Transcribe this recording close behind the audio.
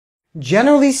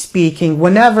Generally speaking,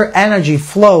 whenever energy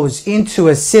flows into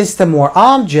a system or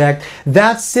object,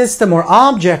 that system or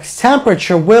object's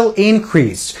temperature will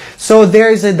increase. So there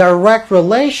is a direct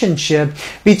relationship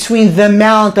between the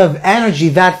amount of energy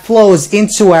that flows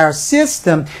into our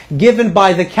system, given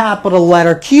by the capital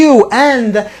letter Q,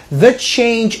 and the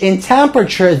change in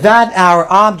temperature that our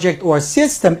object or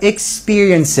system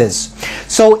experiences.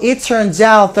 So it turns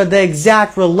out that the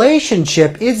exact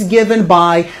relationship is given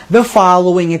by the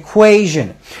following equation.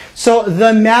 So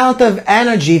the amount of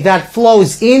energy that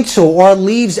flows into or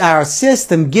leaves our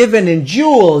system, given in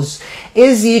joules,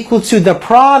 is equal to the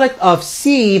product of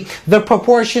C, the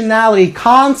proportionality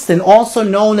constant, also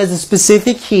known as a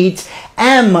specific heat,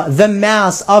 M, the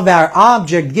mass of our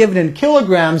object given in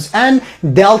kilograms, and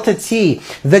delta T,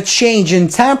 the change in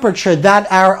temperature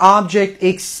that our object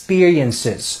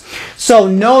experiences. So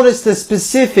notice the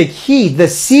specific heat, the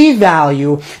C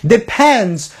value,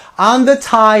 depends on the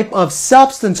type of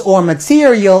substance or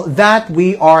material that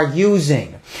we are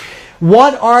using.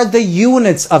 What are the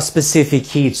units of specific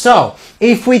heat? So,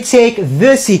 if we take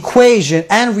this equation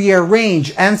and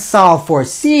rearrange and solve for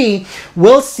C,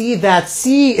 we'll see that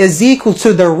C is equal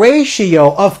to the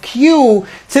ratio of Q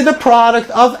to the product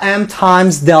of M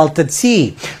times delta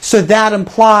T. So that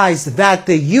implies that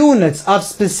the units of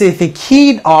specific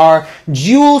heat are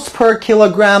joules per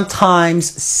kilogram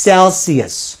times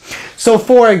Celsius. So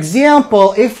for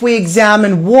example, if we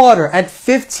examine water at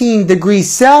 15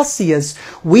 degrees Celsius,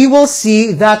 we will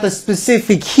see that the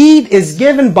specific heat is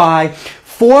given by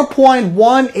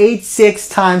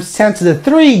 4.186 times 10 to the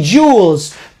 3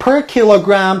 joules per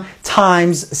kilogram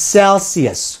times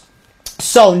Celsius.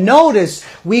 So notice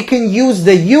we can use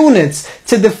the units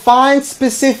to define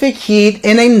specific heat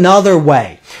in another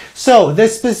way. So the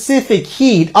specific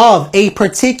heat of a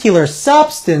particular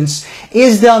substance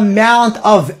is the amount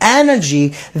of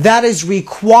energy that is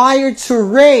required to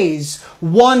raise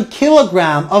 1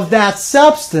 kilogram of that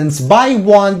substance by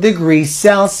 1 degree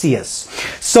Celsius.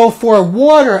 So for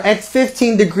water at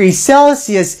 15 degrees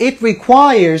Celsius, it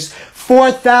requires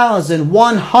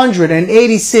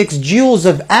 4,186 joules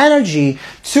of energy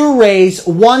to raise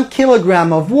 1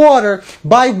 kilogram of water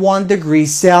by 1 degree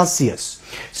Celsius.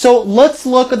 So let's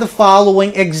look at the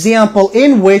following example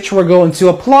in which we're going to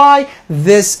apply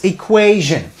this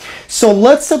equation. So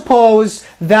let's suppose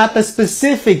that the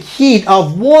specific heat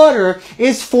of water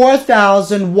is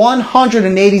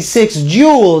 4,186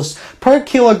 joules per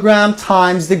kilogram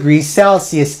times degrees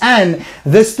Celsius, and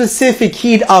the specific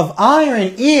heat of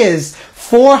iron is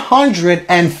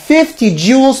 450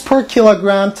 joules per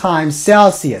kilogram times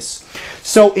Celsius.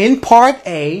 So in part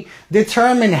A,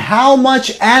 determine how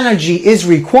much energy is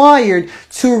required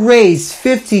to raise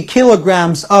 50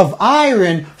 kilograms of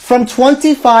iron from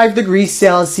 25 degrees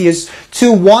Celsius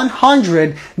to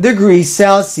 100 degrees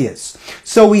Celsius.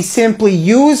 So we simply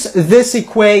use this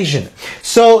equation.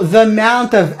 So the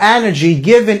amount of energy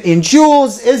given in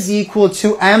joules is equal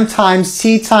to M times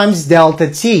T times delta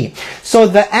T. So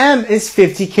the M is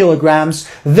 50 kilograms,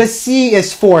 the C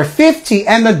is 450,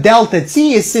 and the delta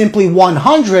T is simply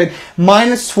 100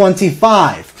 minus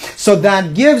 25. So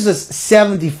that gives us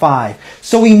 75.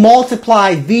 So we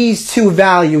multiply these two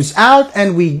values out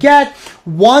and we get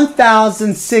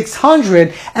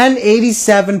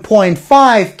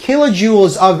 1,687.5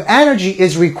 kilojoules of energy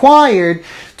is required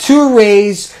to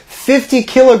raise 50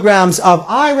 kilograms of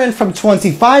iron from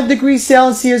 25 degrees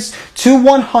Celsius to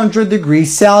 100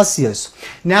 degrees Celsius.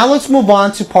 Now let's move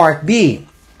on to part B.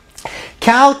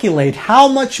 Calculate how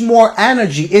much more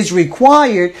energy is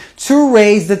required to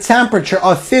raise the temperature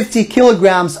of 50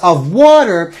 kilograms of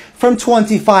water from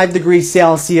 25 degrees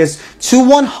Celsius to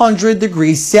 100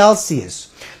 degrees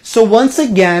Celsius. So once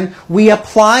again, we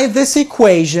apply this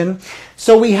equation.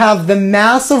 So we have the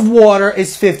mass of water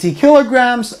is 50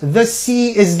 kilograms, the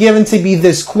C is given to be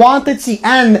this quantity,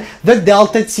 and the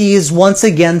delta T is once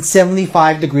again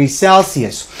 75 degrees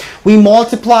Celsius. We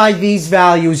multiply these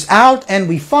values out and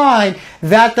we find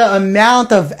that the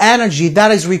amount of energy that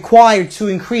is required to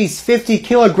increase 50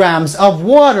 kilograms of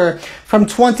water from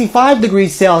 25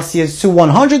 degrees Celsius to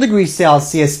 100 degrees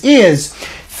Celsius is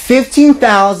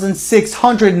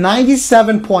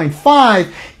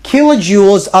 15,697.5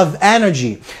 kilojoules of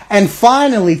energy. And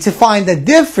finally, to find the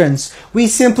difference, we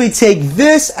simply take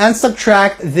this and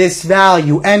subtract this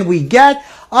value, and we get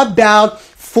about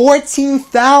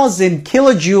 14,000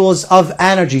 kilojoules of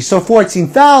energy. So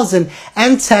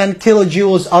 14,010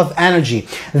 kilojoules of energy.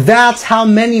 That's how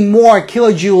many more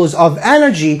kilojoules of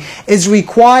energy is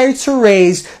required to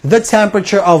raise the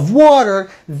temperature of water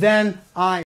than iron.